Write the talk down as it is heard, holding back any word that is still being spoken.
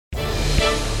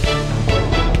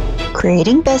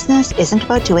Creating business isn't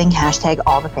about doing hashtag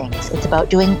all the things. It's about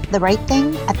doing the right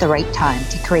thing at the right time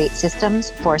to create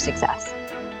systems for success.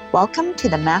 Welcome to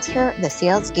the Master the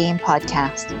Sales Game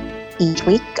podcast. Each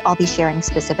week, I'll be sharing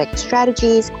specific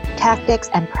strategies, tactics,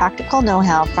 and practical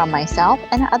know-how from myself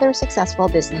and other successful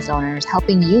business owners,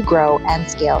 helping you grow and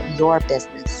scale your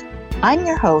business. I'm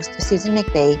your host, Susan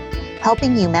McVeigh,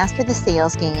 helping you master the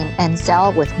sales game and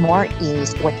sell with more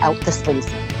ease without the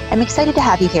sleaze. I'm excited to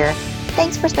have you here.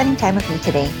 Thanks for spending time with me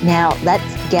today. Now,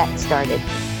 let's get started.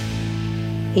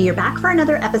 Hey, you're back for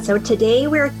another episode. Today,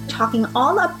 we're talking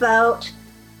all about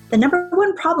the number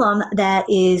one problem that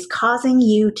is causing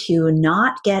you to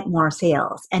not get more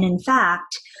sales. And in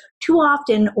fact, too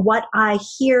often what I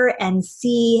hear and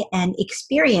see and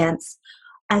experience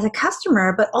as a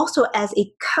customer, but also as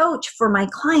a coach for my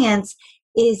clients,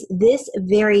 is this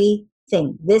very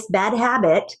thing, this bad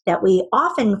habit that we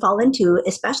often fall into,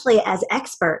 especially as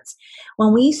experts,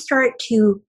 when we start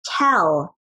to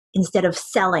tell instead of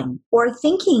selling, or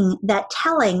thinking that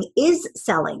telling is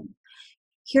selling.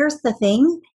 Here's the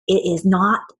thing, it is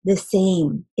not the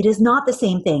same. It is not the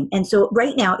same thing. And so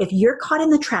right now, if you're caught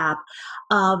in the trap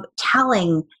of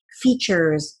telling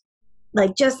features,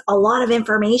 like just a lot of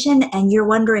information, and you're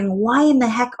wondering, why in the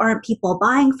heck aren't people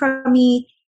buying from me?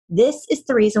 This is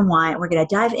the reason why. We're going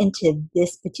to dive into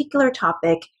this particular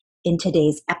topic in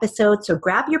today's episode. So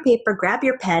grab your paper, grab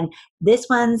your pen. This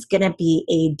one's going to be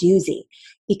a doozy,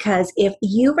 because if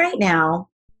you right now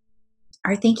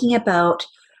are thinking about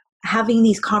having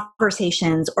these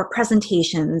conversations or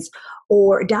presentations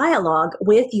or dialogue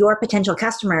with your potential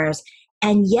customers,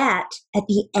 and yet at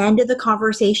the end of the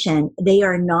conversation, they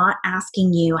are not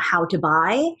asking you how to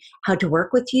buy, how to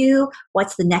work with you,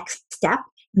 what's the next step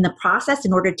in the process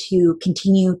in order to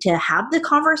continue to have the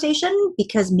conversation,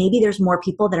 because maybe there's more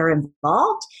people that are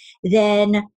involved,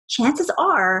 then chances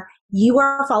are you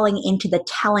are falling into the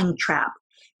telling trap.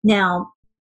 Now,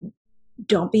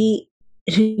 don't beat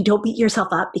yourself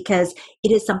up, because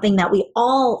it is something that we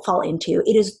all fall into.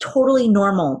 It is totally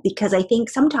normal, because I think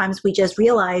sometimes we just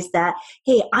realize that,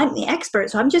 hey, I'm the expert,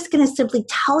 so I'm just going to simply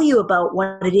tell you about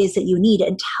what it is that you need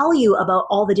and tell you about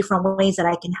all the different ways that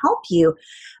I can help you.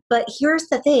 But here's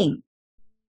the thing.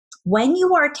 When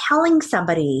you are telling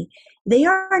somebody, they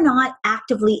are not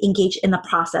actively engaged in the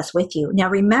process with you. Now,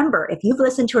 remember, if you've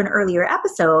listened to an earlier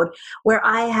episode where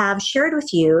I have shared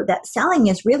with you that selling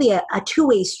is really a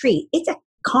two-way street. It's a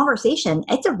conversation.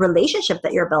 It's a relationship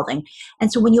that you're building.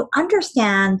 And so when you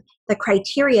understand the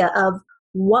criteria of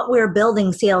what we're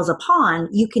building sales upon,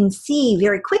 you can see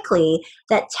very quickly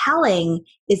that telling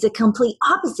is a complete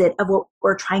opposite of what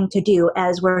we're trying to do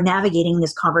as we're navigating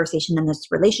this conversation and this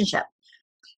relationship.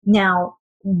 Now,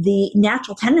 the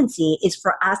natural tendency is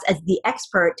for us as the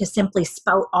expert to simply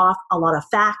spout off a lot of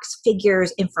facts,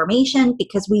 figures, information,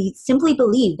 because we simply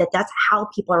believe that that's how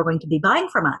people are going to be buying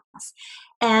from us.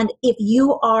 And if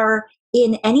you are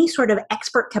in any sort of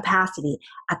expert capacity,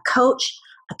 a coach,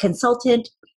 a consultant,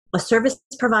 a service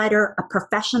provider, a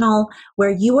professional,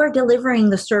 where you are delivering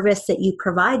the service that you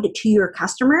provide to your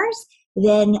customers,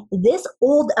 then this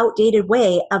old, outdated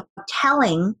way of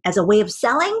telling as a way of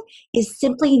selling is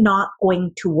simply not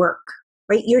going to work,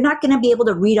 right? You're not going to be able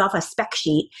to read off a spec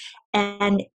sheet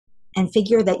and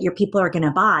figure that your people are going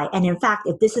to buy. And in fact,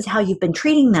 if this is how you've been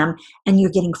treating them and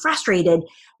you're getting frustrated,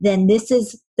 then this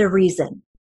is the reason.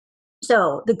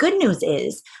 So the good news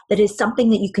is that it's something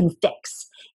that you can fix.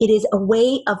 It is a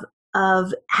way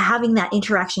of having that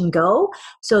interaction go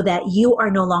so that you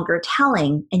are no longer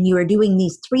telling and you are doing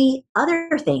these three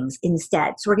other things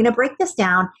instead. So we're going to break this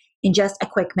down in just a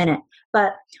quick minute.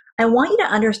 But I want you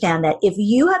to understand that if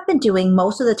you have been doing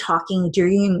most of the talking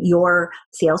during your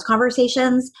sales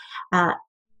conversations,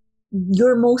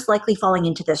 you're most likely falling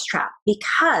into this trap,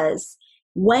 because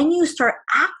when you start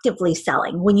actively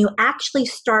selling, when you actually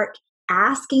start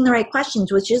asking the right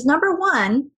questions, which is number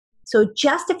one. So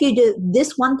just if you do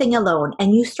this one thing alone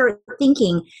and you start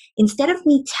thinking, instead of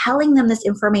me telling them this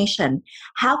information,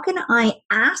 how can I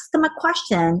ask them a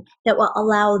question that will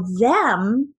allow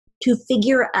them to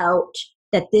figure out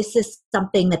that this is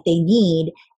something that they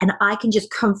need, and I can just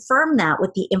confirm that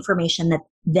with the information that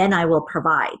then I will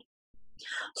provide.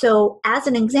 So as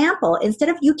an example, instead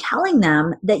of you telling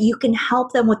them that you can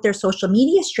help them with their social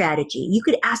media strategy, you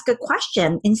could ask a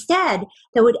question instead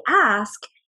that would ask,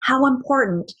 how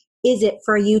important is it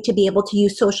for you to be able to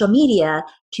use social media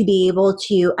to be able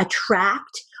to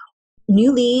attract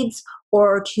new leads,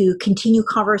 or to continue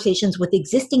conversations with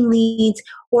existing leads,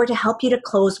 or to help you to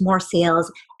close more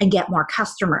sales and get more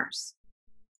customers?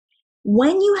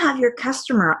 When you have your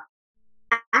customer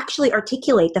actually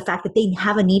articulate the fact that they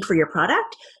have a need for your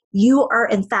product, you are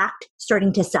in fact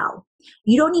starting to sell.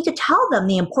 You don't need to tell them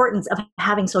the importance of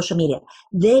having social media.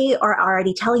 They are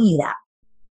already telling you that.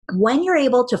 When you're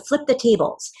able to flip the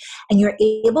tables and you're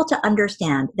able to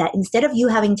understand that instead of you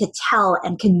having to tell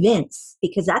and convince,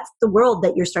 because that's the world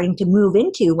that you're starting to move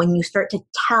into when you start to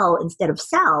tell instead of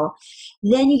sell,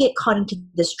 then you get caught into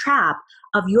this trap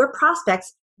of your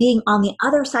prospects being on the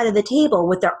other side of the table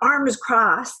with their arms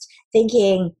crossed,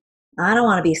 thinking, I don't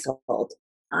want to be sold.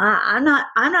 I'm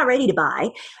not ready to buy.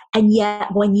 And yet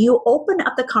when you open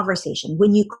up the conversation,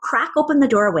 when you crack open the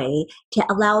doorway to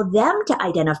allow them to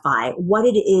identify what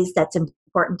it is that's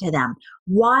important to them,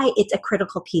 why it's a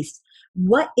critical piece,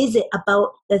 what is it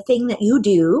about the thing that you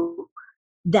do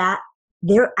that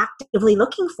they're actively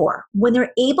looking for? When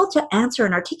they're able to answer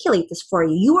and articulate this for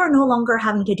you, you are no longer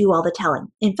having to do all the telling.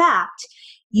 In fact,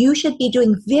 you should be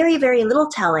doing very, very little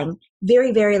telling,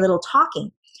 very, very little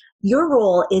talking. Your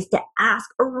role is to ask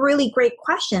really great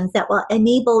questions that will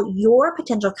enable your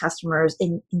potential customers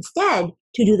instead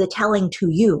to do the telling to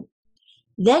you.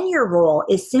 Then your role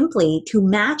is simply to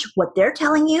match what they're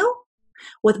telling you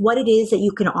with what it is that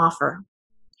you can offer.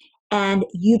 And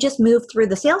you just move through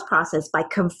the sales process by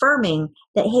confirming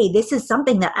that, hey, this is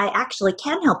something that I actually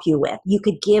can help you with. You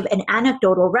could give an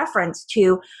anecdotal reference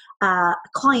to a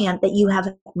client that you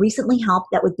have recently helped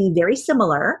that would be very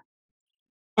similar,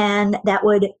 and that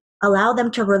would allow them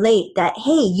to relate that,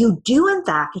 hey, you do in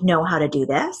fact know how to do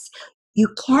this. You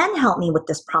can help me with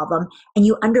this problem, and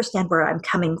you understand where I'm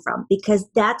coming from, because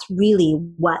that's really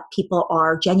what people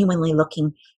are genuinely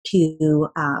looking to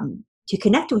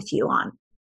connect with you on.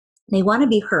 They want to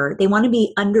be heard. They want to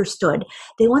be understood.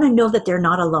 They want to know that they're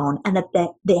not alone, and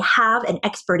that they have an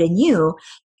expert in you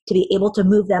to be able to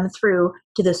move them through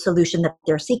to the solution that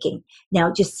they're seeking.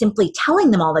 Now, just simply telling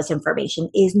them all this information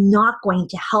is not going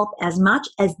to help as much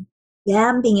as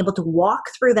them being able to walk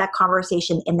through that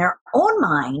conversation in their own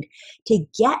mind to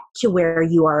get to where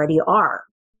you already are.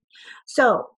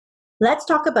 So let's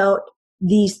talk about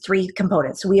these three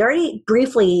components. So we already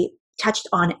briefly touched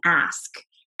on ask.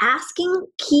 Asking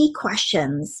key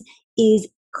questions is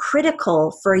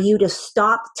critical for you to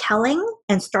stop telling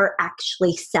and start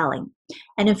actually selling.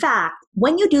 And in fact,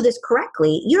 when you do this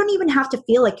correctly, you don't even have to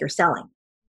feel like you're selling.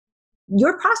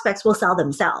 Your prospects will sell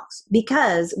themselves,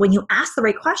 because when you ask the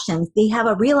right questions, they have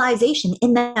a realization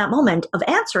in that moment of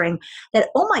answering that,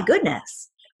 oh my goodness,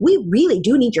 we really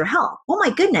do need your help. Oh my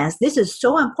goodness, this is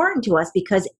so important to us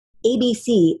because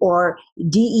ABC or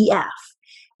DEF.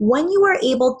 When you are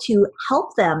able to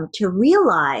help them to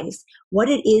realize what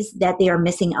it is that they are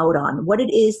missing out on, what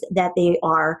it is that they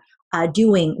are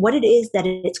doing, what it is that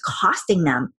it's costing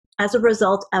them as a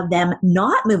result of them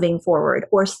not moving forward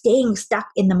or staying stuck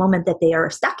in the moment that they are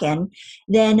stuck in,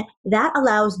 then that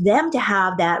allows them to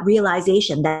have that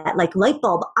realization, that like light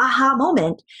bulb aha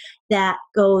moment that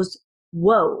goes,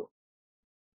 whoa,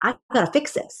 I gotta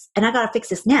fix this, and I gotta fix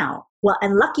this now. Well,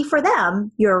 and lucky for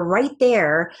them, you're right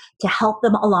there to help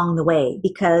them along the way,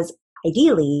 because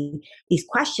ideally, these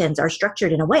questions are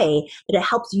structured in a way that it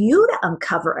helps you to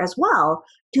uncover as well.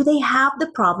 Do they have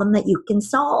the problem that you can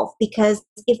solve? Because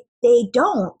if they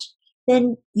don't,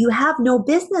 then you have no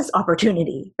business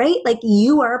opportunity, right? Like,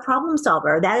 you are a problem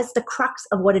solver. That is the crux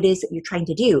of what it is that you're trying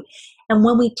to do. And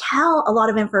when we tell a lot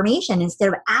of information instead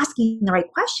of asking the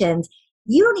right questions,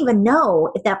 you don't even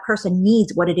know if that person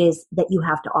needs what it is that you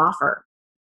have to offer.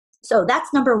 So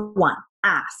that's number one,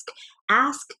 ask.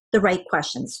 Ask the right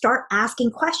questions. Start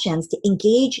asking questions to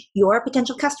engage your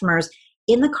potential customers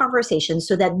in the conversation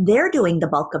so that they're doing the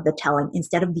bulk of the telling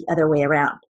instead of the other way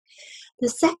around. The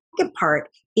second part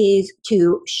is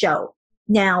to show.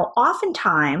 Now,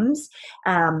 oftentimes,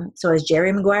 so as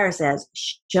Jerry Maguire says,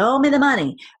 show me the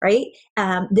money, right?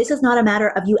 This is not a matter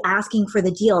of you asking for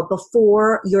the deal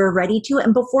before you're ready to,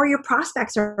 and before your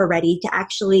prospects are ready to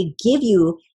actually give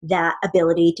you that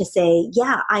ability to say,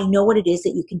 yeah, I know what it is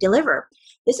that you can deliver.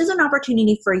 This is an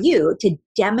opportunity for you to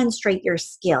demonstrate your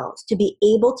skills, to be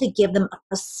able to give them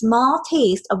a small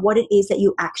taste of what it is that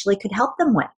you actually could help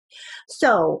them with.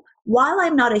 So while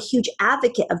I'm not a huge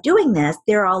advocate of doing this,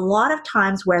 there are a lot of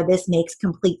times where this makes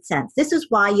complete sense. This is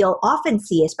why you'll often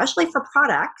see, especially for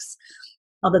products,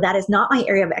 although that is not my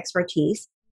area of expertise,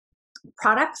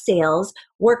 product sales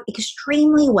work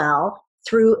extremely well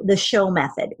through the show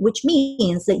method, which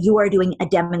means that you are doing a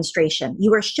demonstration.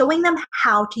 You are showing them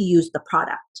how to use the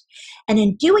product. And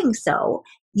in doing so,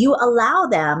 you allow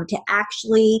them to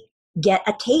actually get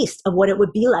a taste of what it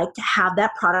would be like to have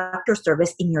that product or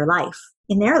service in your life,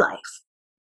 in their life.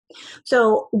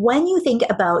 So when you think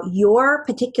about your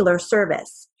particular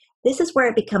service, This is where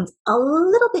it becomes a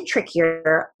little bit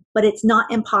trickier, but it's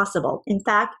not impossible. In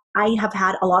fact, I have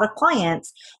had a lot of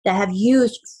clients that have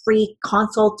used free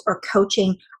consults or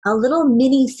coaching, a little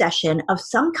mini session of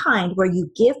some kind where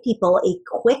you give people a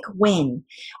quick win,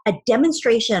 a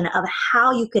demonstration of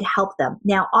how you could help them.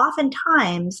 Now,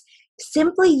 oftentimes,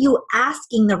 simply you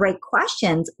asking the right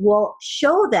questions will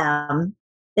show them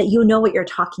that you know what you're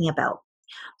talking about.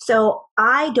 So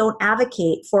I don't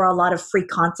advocate for a lot of free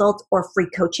consults or free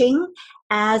coaching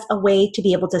as a way to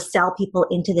be able to sell people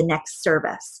into the next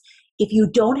service. If you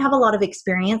don't have a lot of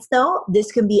experience though,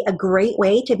 this can be a great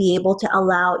way to be able to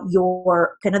allow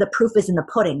your kind of the proof is in the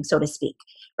pudding, so to speak,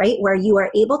 right? Where you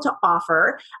are able to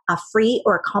offer a free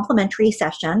or a complimentary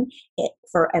session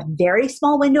for a very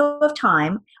small window of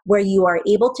time where you are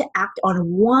able to act on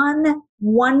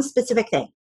one specific thing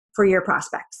for your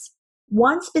prospects.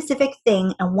 One specific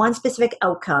thing and one specific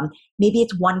outcome. Maybe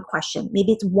it's one question.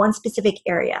 Maybe it's one specific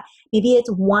area. Maybe it's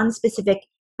one specific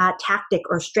tactic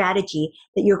or strategy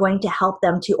that you're going to help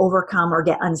them to overcome or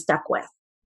get unstuck with.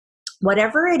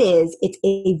 Whatever it is, it's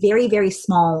a very, very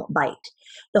small bite.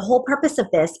 The whole purpose of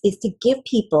this is to give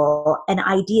people an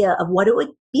idea of what it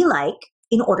would be like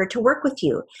in order to work with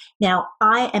you. Now,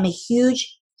 I am a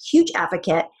huge, huge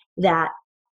advocate that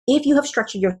if you have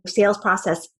structured your sales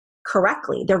process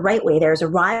correctly, the right way, there's a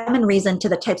rhyme and reason to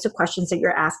the types of questions that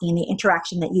you're asking and the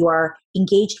interaction that you are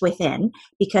engaged within,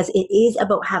 because it is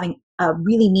about having a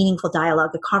really meaningful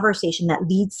dialogue, a conversation that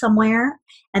leads somewhere,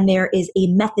 and there is a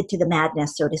method to the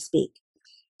madness, so to speak.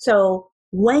 So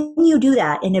when you do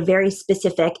that in a very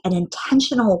specific and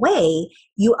intentional way,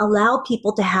 you allow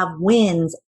people to have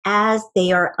wins as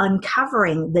they are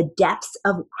uncovering the depths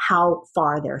of how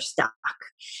far they're stuck.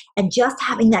 And just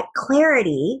having that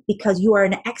clarity, because you are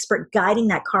an expert guiding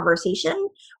that conversation,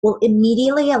 will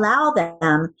immediately allow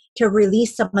them to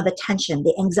release some of the tension,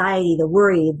 the anxiety, the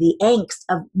worry, the angst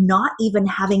of not even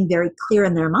having very clear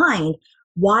in their mind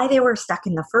why they were stuck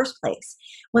in the first place.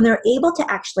 When they're able to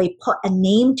actually put a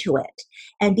name to it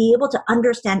and be able to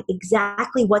understand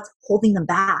exactly what's holding them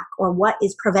back or what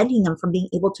is preventing them from being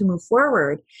able to move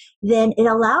forward, then it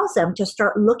allows them to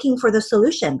start looking for the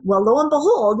solution. Well, lo and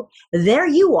behold, there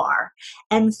you are.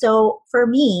 And so for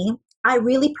me, I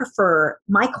really prefer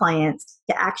my clients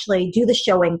to actually do the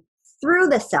showing through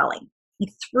the selling,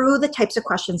 through the types of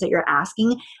questions that you're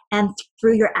asking and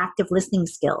through your active listening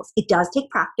skills. It does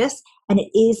take practice, and it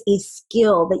is a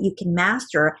skill that you can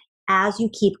master as you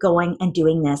keep going and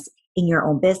doing this in your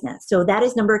own business. So that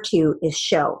is number 2, is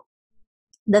show.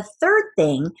 The third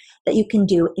thing that you can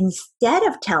do instead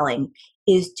of telling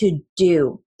is to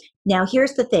do. Now,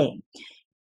 here's the thing.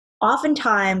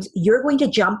 Oftentimes, you're going to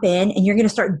jump in and you're going to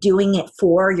start doing it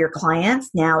for your clients.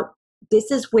 Now,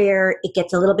 this is where it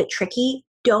gets a little bit tricky.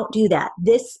 Don't do that.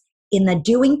 This, in the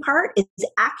doing part, is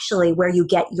actually where you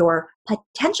get your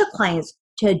potential clients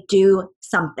to do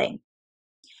something.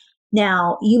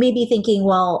 Now, you may be thinking,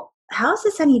 well, how is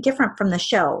this any different from the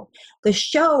show? The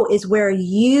show is where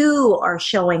you are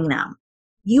showing them.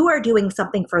 You are doing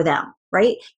something for them,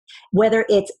 right? Whether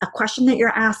it's a question that you're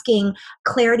asking,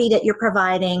 clarity that you're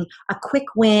providing, a quick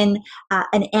win,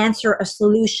 an answer, a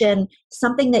solution,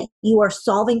 something that you are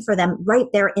solving for them right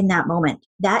there in that moment.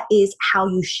 That is how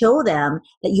you show them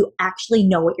that you actually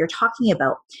know what you're talking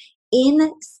about.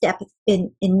 In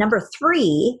number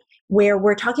 3, where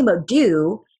we're talking about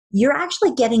do, you're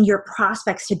actually getting your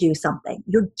prospects to do something.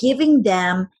 You're giving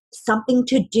them something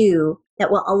to do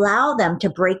that will allow them to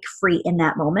break free in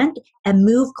that moment and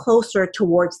move closer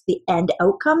towards the end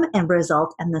outcome and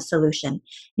result and the solution.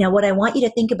 Now, what I want you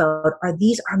to think about are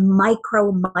these are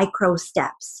micro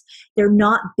steps. They're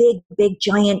not big,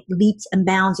 giant leaps and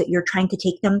bounds that you're trying to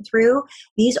take them through.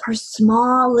 These are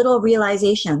small little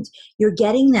realizations. You're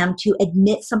getting them to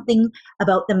admit something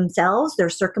about themselves, their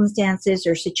circumstances,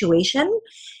 their situation.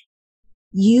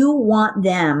 You want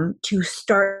them to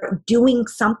start doing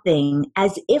something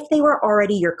as if they were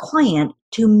already your client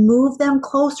to move them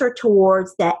closer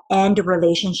towards that end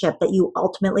relationship that you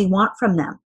ultimately want from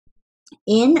them.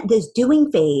 In this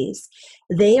doing phase,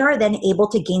 they are then able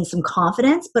to gain some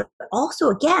confidence, but also,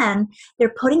 again,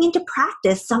 they're putting into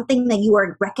practice something that you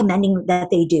are recommending that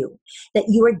they do, that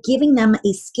you are giving them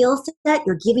a skill set,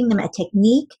 you're giving them a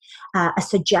technique, a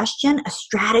suggestion, a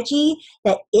strategy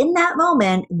that in that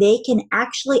moment, they can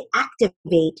actually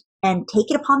activate and take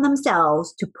it upon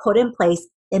themselves to put in place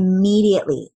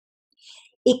immediately.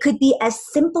 It could be as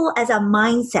simple as a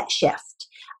mindset shift,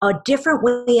 a different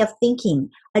way of thinking,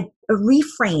 a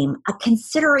reframe, a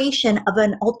consideration of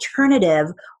an alternative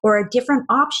or a different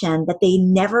option that they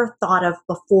never thought of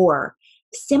before.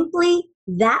 Simply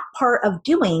that part of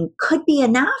doing could be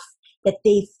enough that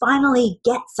they finally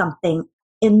get something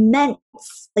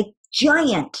immense, like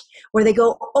giant, where they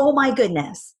go, oh my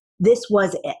goodness, this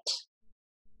was it.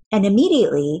 And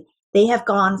immediately they have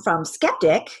gone from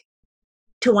skeptic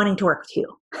to wanting to work with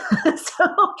you. So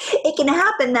it can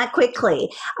happen that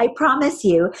quickly. I promise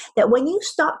you that when you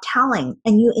stop telling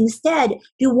and you instead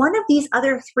do one of these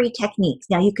other 3 techniques,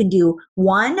 now you can do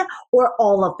one or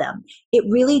all of them. It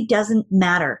really doesn't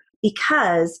matter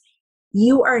because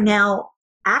you are now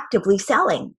actively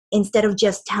selling instead of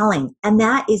just telling. And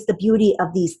that is the beauty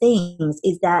of these things,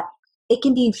 is that it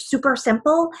can be super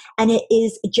simple and it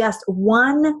is just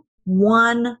one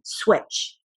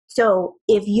switch. So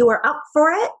if you are up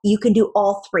for it, you can do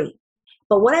all 3.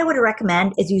 But what I would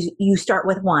recommend is you start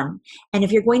with one. And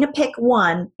if you're going to pick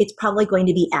one, it's probably going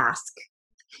to be ask.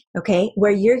 Okay?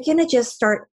 Where you're going to just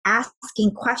start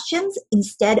asking questions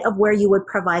instead of where you would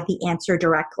provide the answer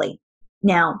directly.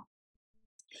 Now,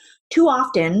 too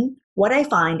often, what I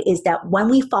find is that when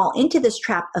we fall into this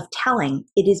trap of telling,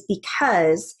 it is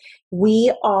because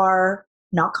we are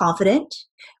not confident.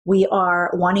 We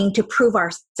are wanting to prove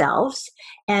ourselves,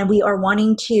 and we are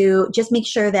wanting to just make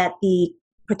sure that the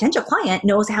potential client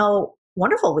knows how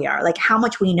wonderful we are, like how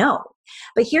much we know.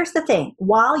 But here's the thing,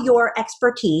 while your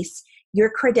expertise, your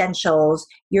credentials,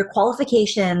 your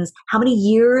qualifications, how many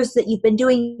years that you've been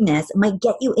doing this might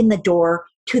get you in the door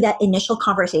to that initial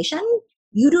conversation,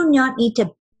 you do not need to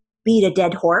beat a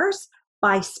dead horse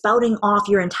by spouting off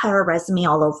your entire resume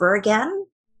all over again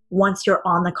once you're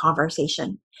on the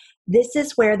conversation. This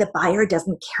is where the buyer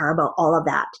doesn't care about all of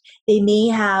that. They may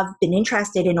have been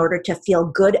interested in order to feel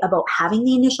good about having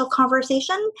the initial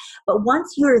conversation, but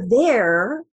once you're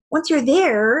there,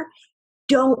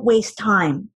 don't waste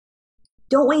time.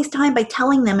 Don't waste time by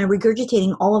telling them and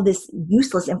regurgitating all of this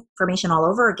useless information all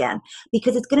over again,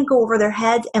 because it's going to go over their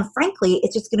heads, and frankly,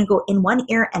 it's just going to go in one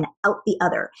ear and out the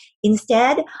other.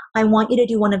 Instead, I want you to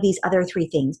do one of these other 3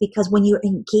 things, because when you're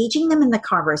engaging them in the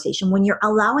conversation, when you're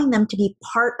allowing them to be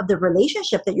part of the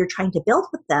relationship that you're trying to build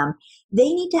with them,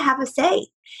 they need to have a say.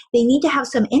 They need to have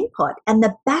some input. And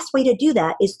the best way to do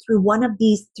that is through one of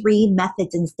these 3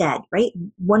 methods instead, right?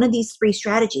 One of these 3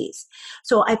 strategies.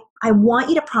 So I want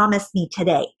you to promise me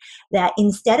today that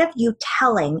instead of you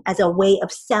telling as a way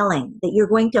of selling, that you're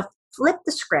going to flip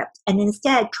the script and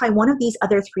instead try one of these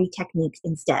other 3 techniques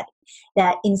instead.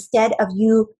 That instead of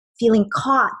you feeling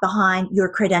caught behind your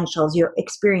credentials, your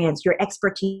experience, your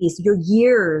expertise, your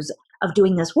years of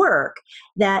doing this work,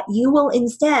 that you will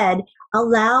instead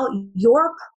allow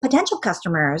your potential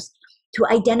customers to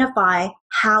identify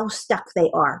how stuck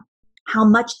they are, how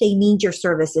much they need your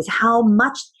services, how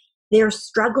much they're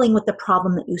struggling with the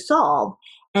problem that you solve,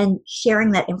 and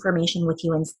sharing that information with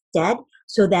you instead,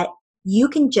 so that you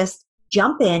can just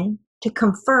jump in to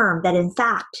confirm that in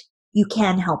fact you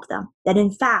can help them, that in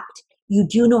fact you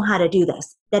do know how to do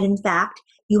this, that in fact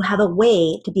you have a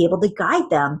way to be able to guide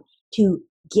them to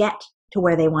get to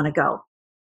where they want to go.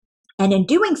 And in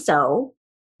doing so,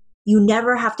 you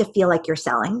never have to feel like you're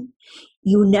selling.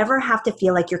 You never have to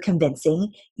feel like you're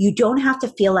convincing. You don't have to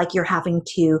feel like you're having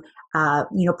to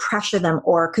pressure them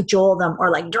or cajole them or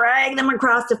like drag them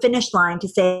across the finish line to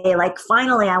say like,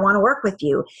 finally, I want to work with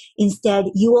you. Instead,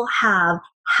 you will have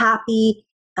happy,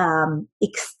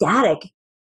 ecstatic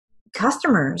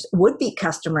customers, would-be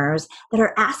customers that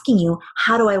are asking you,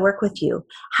 how do I work with you?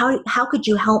 How could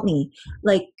you help me?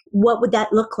 Like, what would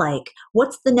that look like?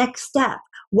 What's the next step?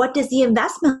 What does the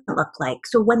investment look like?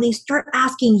 So when they start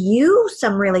asking you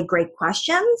some really great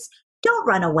questions, don't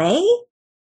run away.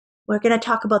 We're going to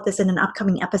talk about this in an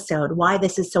upcoming episode, why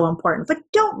this is so important, but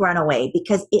don't run away,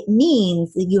 because it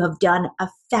means that you have done a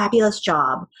fabulous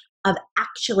job of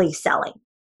actually selling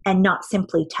and not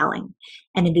simply telling.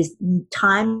 And it is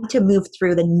time to move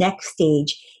through the next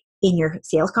stage in your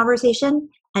sales conversation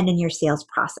and in your sales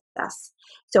process.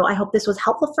 So I hope this was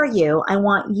helpful for you. I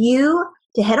want you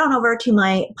to head on over to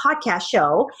my podcast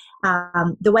show,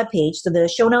 the webpage. So the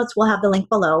show notes will have the link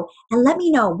below, and let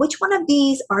me know which one of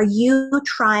these are you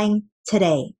trying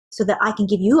today, so that I can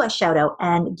give you a shout out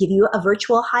and give you a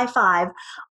virtual high five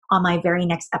on my very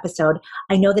next episode.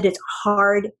 I know that it's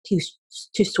hard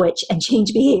to switch and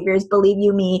change behaviors. Believe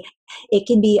you me, it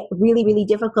can be really, really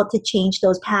difficult to change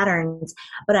those patterns.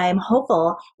 But I am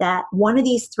hopeful that one of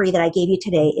these 3 that I gave you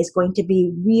today is going to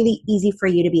be really easy for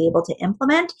you to be able to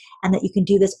implement, and that you can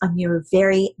do this on your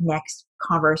very next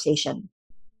conversation.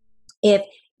 If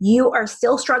you are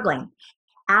still struggling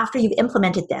after you've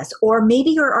implemented this, or maybe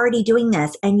you're already doing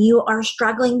this and you are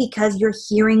struggling because you're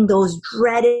hearing those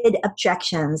dreaded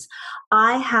objections,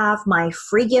 I have my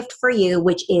free gift for you,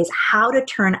 which is how to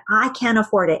turn I can't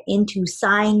afford it into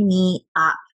sign me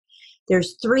up.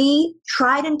 There's 3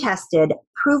 tried and tested,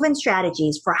 proven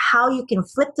strategies for how you can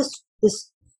flip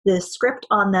the script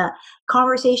on the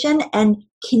conversation and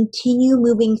continue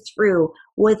moving through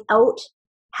without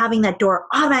having that door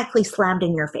automatically slammed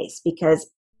in your face, because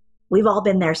we've all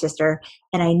been there, sister,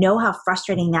 and I know how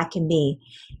frustrating that can be.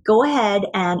 Go ahead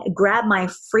and grab my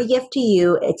free gift to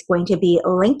you. It's going to be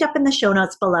linked up in the show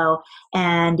notes below,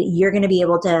 and you're going to be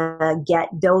able to get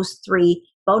those 3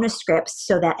 bonus scripts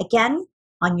so that, again,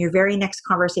 on your very next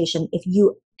conversation, if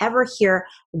you ever hear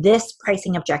this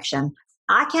pricing objection,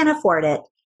 I can't afford it,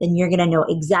 then you're going to know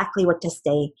exactly what to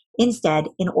say instead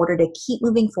in order to keep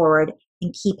moving forward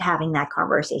and keep having that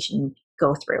conversation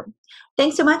go through.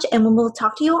 Thanks so much, and we'll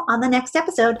talk to you on the next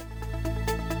episode.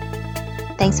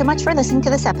 Thanks so much for listening to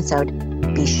this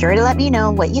episode. Be sure to let me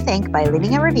know what you think by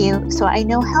leaving a review so I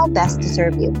know how best to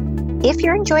serve you. If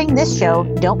you're enjoying this show,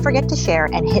 don't forget to share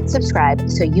and hit subscribe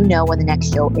so you know when the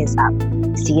next show is up.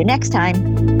 See you next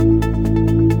time.